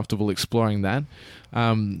really comfortable exploring that,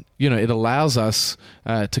 you know, it allows us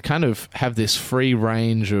to kind of have this free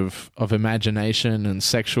range of imagination and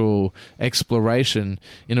sexual exploration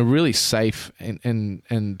in a really safe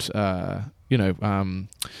and you know,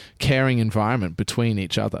 caring environment between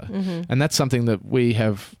each other. Mm-hmm. And that's something that we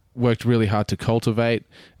have worked really hard to cultivate,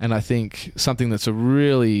 and I think something that's a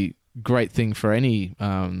really great thing for any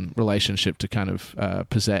relationship to kind of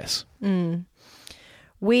possess.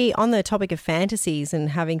 We, on the topic of fantasies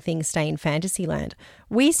and having things stay in fantasy land,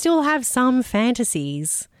 we still have some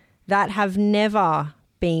fantasies that have never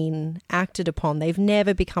been acted upon. They've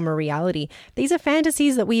never become a reality. These are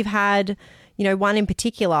fantasies that we've had, you know, one in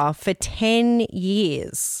particular for 10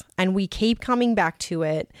 years, and we keep coming back to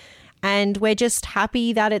it, and we're just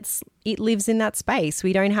happy that it lives in that space.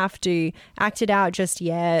 We don't have to act it out just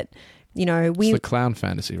yet. You know, it's the clown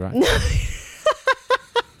fantasy, right?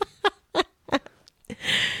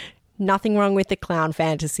 Nothing wrong with the clown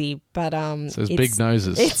fantasy, but so those big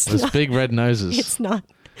noses, those big red noses. It's not.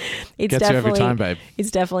 It's gets you every time, babe. It's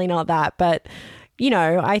definitely not that. But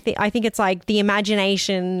I think it's like the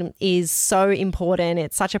imagination is so important.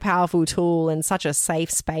 It's such a powerful tool and such a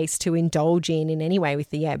safe space to indulge in any way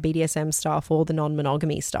with the BDSM stuff or the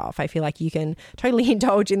non-monogamy stuff. I feel like you can totally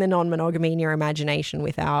indulge in the non-monogamy in your imagination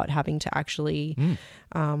without having to actually,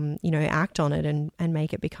 act on it and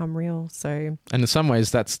make it become real. So, and in some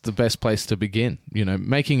ways, that's the best place to begin.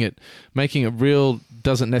 Making it real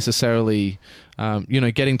doesn't necessarily,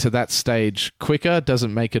 getting to that stage quicker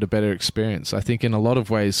doesn't make it a better experience. I think in a lot of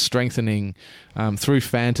ways, strengthening through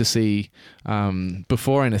fantasy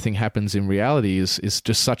before anything happens in reality is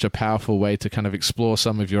just such a powerful way to kind of explore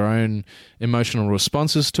some of your own emotional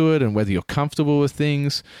responses to it and whether you're comfortable with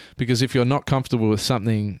things. Because if you're not comfortable with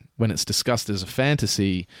something when it's discussed as a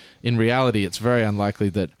fantasy, in reality, it's very unlikely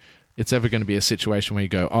that it's ever going to be a situation where you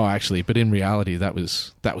go, oh, actually, but in reality, that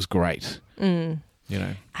was great.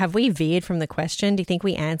 Have we veered from the question? Do you think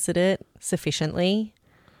we answered it sufficiently?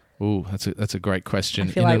 Ooh, that's a great question.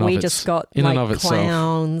 I feel like we just got like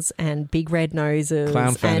clowns and big red noses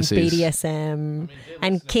and BDSM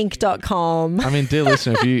and kink.com. I mean, dear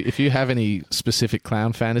listener, if you have any specific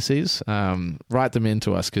clown fantasies, write them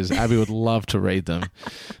into us because Abby would love to read them.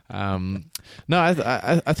 No,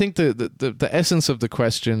 I think the essence of the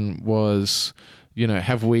question was,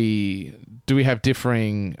 do we have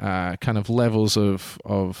differing kind of levels of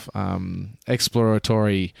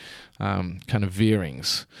exploratory kind of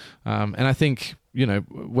veerings? And I think,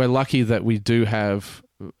 we're lucky that we do have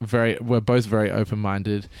we're both very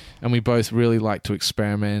open-minded and we both really like to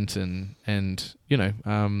experiment and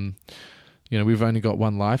we've only got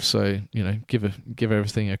one life. So, give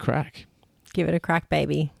everything a crack. Give it a crack,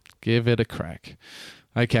 baby. Give it a crack.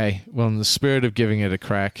 Okay. Well, in the spirit of giving it a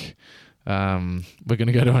crack, we're going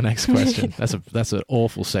to go to our next question. That's an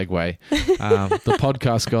awful segue. The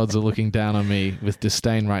podcast gods are looking down on me with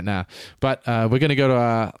disdain right now. But we're going to go to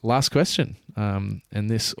our last question. And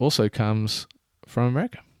this also comes from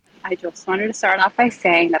America. I just wanted to start off by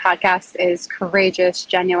saying the podcast is courageous,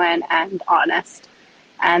 genuine, and honest.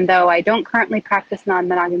 And though I don't currently practice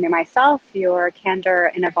non-monogamy myself, your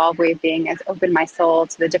candor and evolved way of being has opened my soul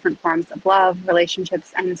to the different forms of love,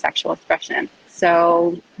 relationships, and sexual expression.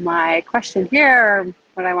 So my question here,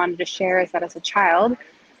 what I wanted to share is that as a child,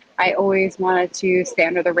 I always wanted to stay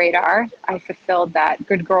under the radar. I fulfilled that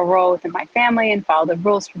good girl role within my family and followed the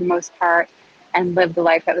rules for the most part and lived a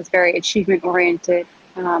life that was very achievement-oriented.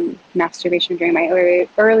 Masturbation during my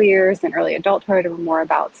early years and early adulthood were more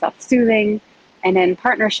about self-soothing. And in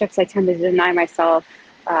partnerships, I tended to deny myself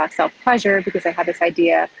self-pleasure because I had this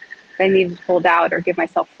idea that I needed to hold out or give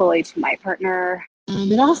myself fully to my partner.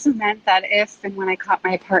 It also meant that if and when I caught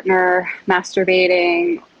my partner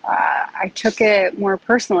masturbating, I took it more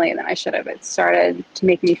personally than I should have. It started to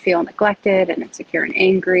make me feel neglected and insecure and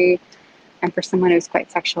angry. And for someone who's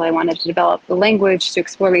quite sexual, I wanted to develop the language to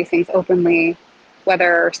explore these things openly,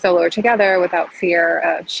 whether solo or together, without fear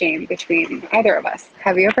of shame between either of us.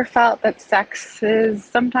 Have you ever felt that sex is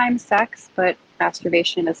sometimes sex, but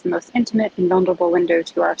masturbation is the most intimate and vulnerable window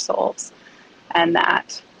to our souls, and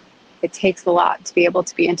that it takes a lot to be able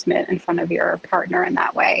to be intimate in front of your partner in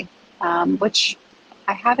that way, which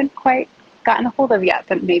I haven't quite gotten a hold of yet,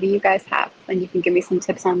 but maybe you guys have, and you can give me some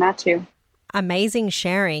tips on that too. Amazing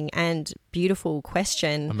sharing and beautiful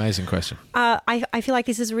question. Amazing question. I feel like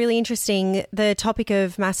this is really interesting. The topic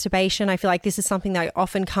of masturbation, I feel like this is something that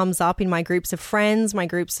often comes up in my groups of friends, my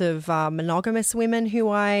groups of monogamous women who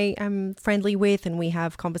I am friendly with, and we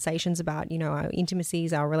have conversations about, our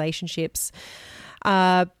intimacies, our relationships.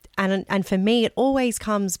 And for me, it always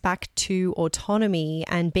comes back to autonomy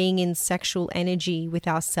and being in sexual energy with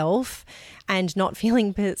ourselves and not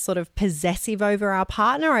feeling sort of possessive over our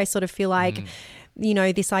partner. I sort of feel like,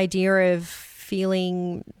 this idea of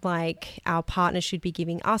feeling like our partner should be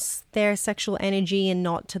giving us their sexual energy and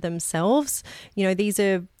not to themselves. These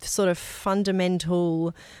are sort of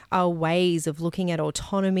fundamental ways of looking at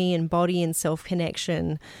autonomy and body and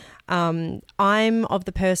self-connection. I'm of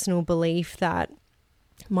the personal belief that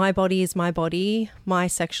my body is my body. My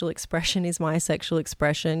sexual expression is my sexual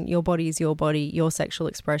expression. Your body is your body. Your sexual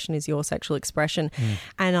expression is your sexual expression.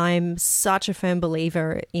 And I'm such a firm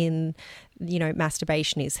believer in,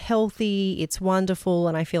 masturbation is healthy. It's wonderful.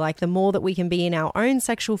 And I feel like the more that we can be in our own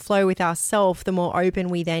sexual flow with ourselves, the more open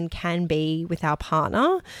we then can be with our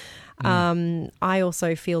partner. I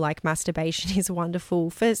also feel like masturbation is wonderful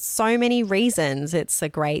for so many reasons. It's a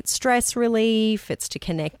great stress relief. It's to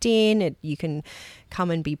connect in. You can come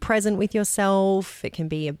and be present with yourself. It can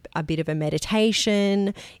be a bit of a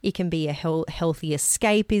meditation. It can be a healthy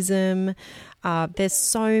escapism. There's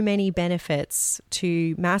so many benefits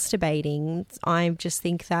to masturbating. I just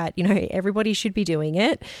think that, everybody should be doing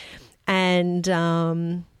it.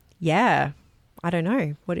 And yeah, I don't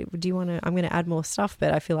know. Do you want to? I'm going to add more stuff,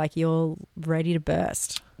 but I feel like you're ready to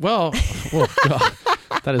burst. Well, God,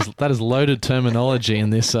 that is loaded terminology in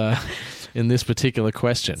this particular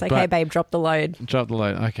question. It's okay, babe. Drop the load. Drop the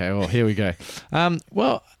load. Okay. Well, here we go.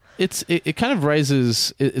 Well, it kind of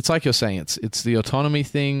raises. It's like you're saying. It's the autonomy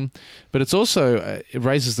thing, but it's also it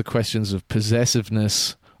raises the questions of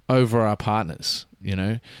possessiveness over our partners. You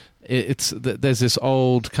know. There's this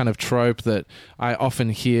old kind of trope that I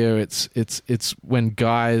often hear. It's when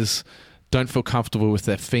guys don't feel comfortable with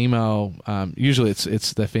their female. Usually,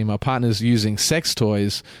 it's their female partners using sex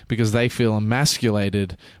toys because they feel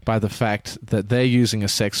emasculated by the fact that they're using a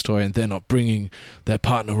sex toy and they're not bringing their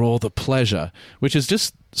partner all the pleasure, which is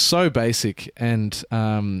just so basic and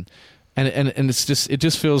it's just it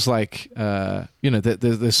just feels like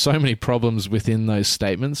there's so many problems within those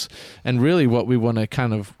statements, and really what we want to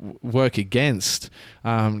kind of work against,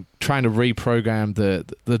 trying to reprogram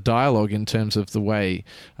the dialogue in terms of the way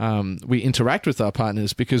we interact with our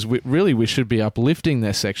partners, because we should be uplifting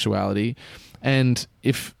their sexuality. And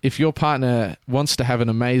if your partner wants to have an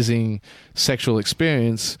amazing sexual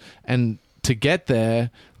experience, and to get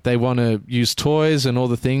there they want to use toys and all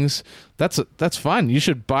the things, that's fine. You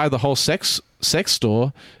should buy the whole sex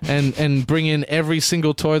store and bring in every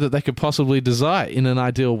single toy that they could possibly desire in an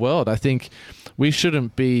ideal world. I think we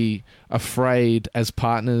shouldn't be afraid as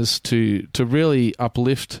partners to really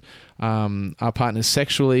uplift our partners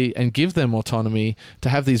sexually and give them autonomy to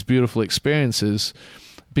have these beautiful experiences,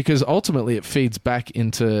 because ultimately it feeds back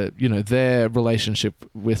into their relationship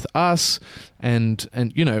with us, and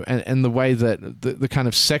the way that the kind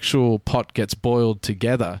of sexual pot gets boiled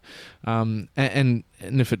together, and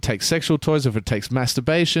if it takes sexual toys, if it takes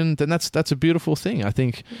masturbation, then that's a beautiful thing. I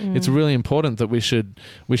think it's really important that we should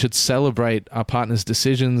celebrate our partner's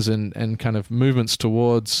decisions and kind of movements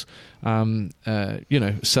towards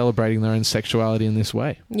celebrating their own sexuality in this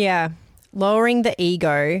way. Yeah, lowering the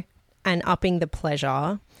ego and upping the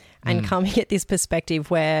pleasure, and coming at this perspective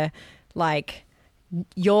where, like,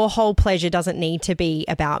 your whole pleasure doesn't need to be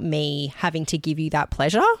about me having to give you that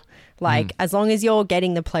pleasure. Like, as long as you're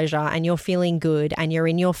getting the pleasure and you're feeling good and you're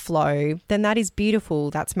in your flow, then that is beautiful.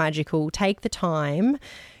 That's magical. Take the time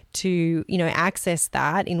to, access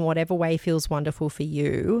that in whatever way feels wonderful for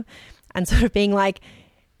you, and sort of being like,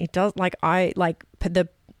 it does, like,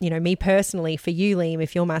 me personally, for you, Liam,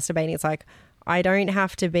 if you're masturbating, it's like, I don't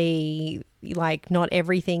have to be like, not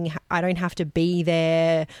everything, I don't have to be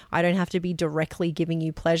there. I don't have to be directly giving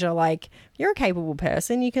you pleasure. Like, you're a capable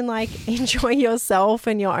person. You can, like, enjoy yourself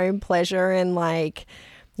and your own pleasure, and, like,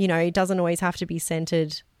 it doesn't always have to be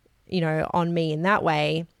centered, on me in that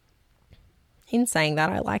way. In saying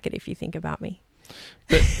that, I like it if you think about me.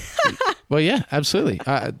 But, well, yeah, absolutely.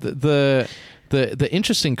 The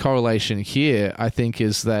interesting correlation here, I think,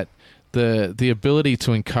 is that the ability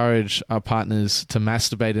to encourage our partners to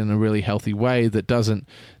masturbate in a really healthy way that doesn't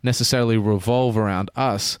necessarily revolve around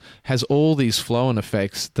us has all these flow-on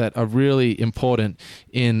effects that are really important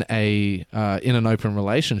in an open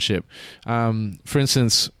relationship. For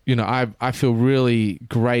instance, I feel really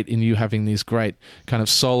great in you having these great kind of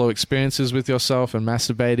solo experiences with yourself and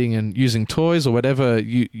masturbating and using toys or whatever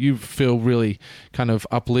you feel really kind of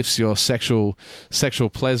uplifts your sexual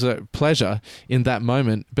pleasure in that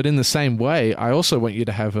moment. But in the same way, I also want you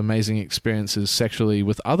to have amazing experiences sexually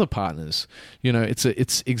with other partners.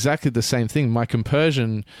 It's exactly the same thing. My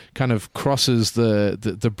compersion kind of crosses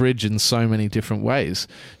the bridge in so many different ways.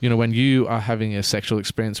 When you are having a sexual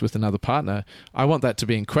experience with another partner, I want that to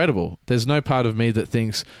be incredible. There's no part of me that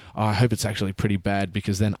thinks, oh, I hope it's actually pretty bad,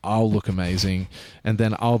 because then I'll look amazing and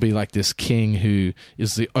then I'll be like this king who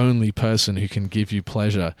is the only person who can give you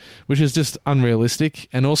pleasure, which is just unrealistic.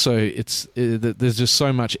 And also there's just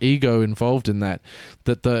so much ego involved in that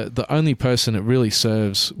the only person it really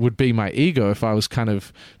serves would be my ego if I was kind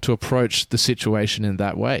of to approach the situation in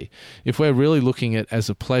that way. If we're really looking at it as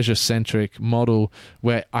a pleasure-centric model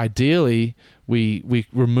where ideally we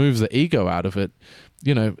remove the ego out of it,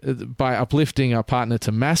 by uplifting our partner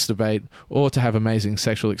to masturbate or to have amazing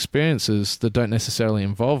sexual experiences that don't necessarily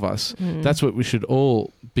involve us, that's what we should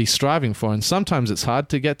all be striving for. And sometimes it's hard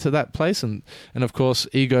to get to that place, and of course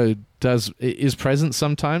ego is present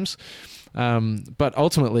sometimes, but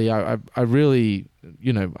ultimately I really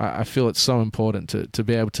I feel it's so important to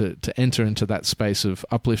be able to enter into that space of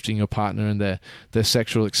uplifting your partner and their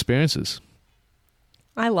sexual experiences.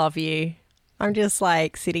 I love you. I'm just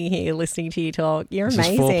like sitting here listening to you talk. You're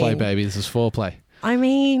amazing. This is foreplay, baby. This is foreplay. I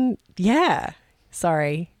mean, yeah.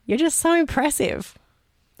 Sorry. You're just so impressive.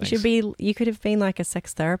 Thanks. You could have been like a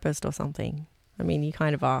sex therapist or something. I mean, you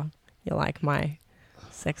kind of are. You're like my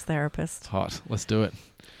sex therapist. Hot. Let's do it.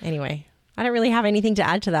 Anyway, I don't really have anything to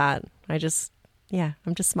add to that. I'm just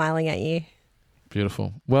smiling at you.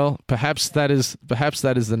 Beautiful. Well, perhaps that is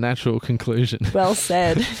the natural conclusion. Well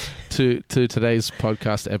said. to today's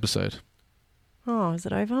podcast episode. Oh, is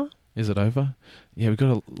it over? Is it over? Yeah, we've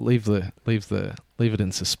got to leave it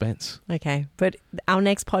in suspense. Okay, but our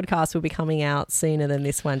next podcast will be coming out sooner than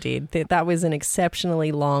this one did. That was an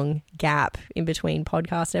exceptionally long gap in between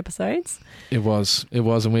podcast episodes. It was,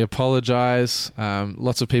 and we apologize.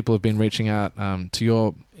 Lots of people have been reaching out to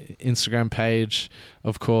your Instagram page,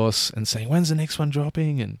 of course, and saying, when's the next one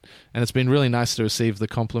dropping? And it's been really nice to receive the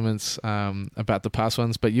compliments about the past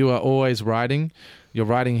ones, but you are always writing. Your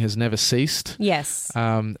writing has never ceased. Yes.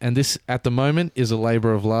 And this, at the moment, is a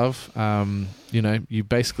labor of love.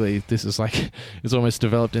 This is like, it's almost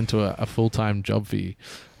developed into a full-time job for you,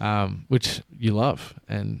 which you love.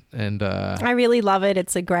 And I really love it.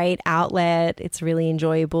 It's a great outlet. It's really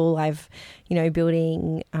enjoyable. I've,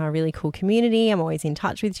 building a really cool community. I'm always in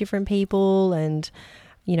touch with different people and,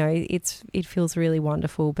 it feels really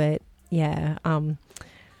wonderful. But yeah,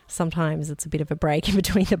 sometimes it's a bit of a break in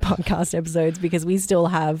between the podcast episodes because we still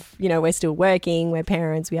have, we're still working, we're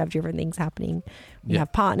parents, we have different things happening. We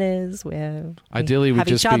have partners, ideally we'd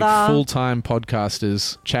just be other. Full-time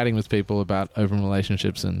podcasters chatting with people about open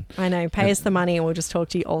relationships. And I know, pay us the money and we'll just talk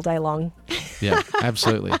to you all day long. Yeah,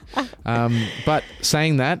 absolutely. But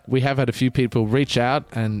saying that, we have had a few people reach out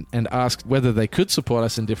and ask whether they could support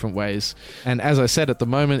us in different ways. And as I said, at the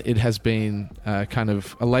moment, it has been kind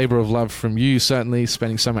of a labor of love from you, certainly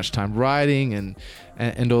spending so much time writing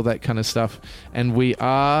and all that kind of stuff. And we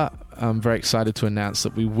are very excited to announce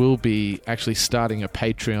that we will be actually starting a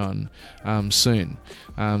Patreon soon.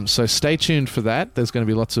 So stay tuned for that. There's going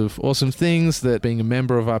to be lots of awesome things that being a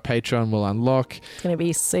member of our Patreon will unlock. It's going to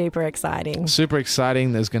be super exciting. Super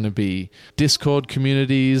exciting. There's going to be Discord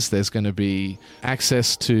communities. There's going to be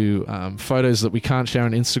access to photos that we can't share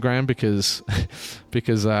on Instagram because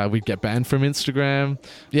we'd get banned from Instagram.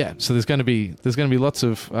 Yeah, so there's going to be lots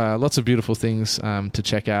of beautiful things to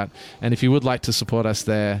check out. And if you would like to support us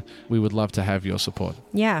there, we would love to have your support.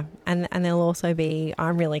 Yeah, and there'll also be,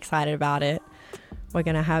 I'm really excited about it, we're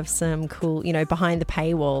going to have some cool, behind the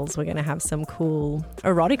paywalls, we're going to have some cool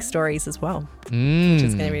erotic stories as well, which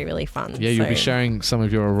is going to be really fun. Yeah, you'll be sharing some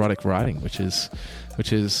of your erotic writing, which is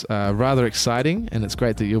rather exciting, and it's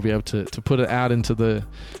great that you'll be able to put it out into the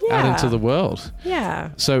world.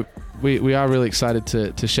 Yeah. So we are really excited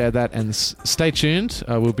to share that, and stay tuned.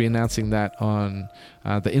 We'll be announcing that on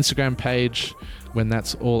the Instagram page when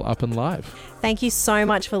that's all up and live. Thank you so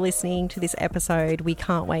much for listening to this episode. We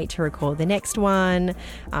can't wait to record the next one.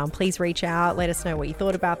 Please reach out. Let us know what you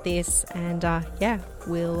thought about this. And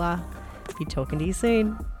we'll be talking to you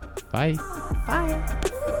soon. Bye.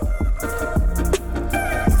 Bye.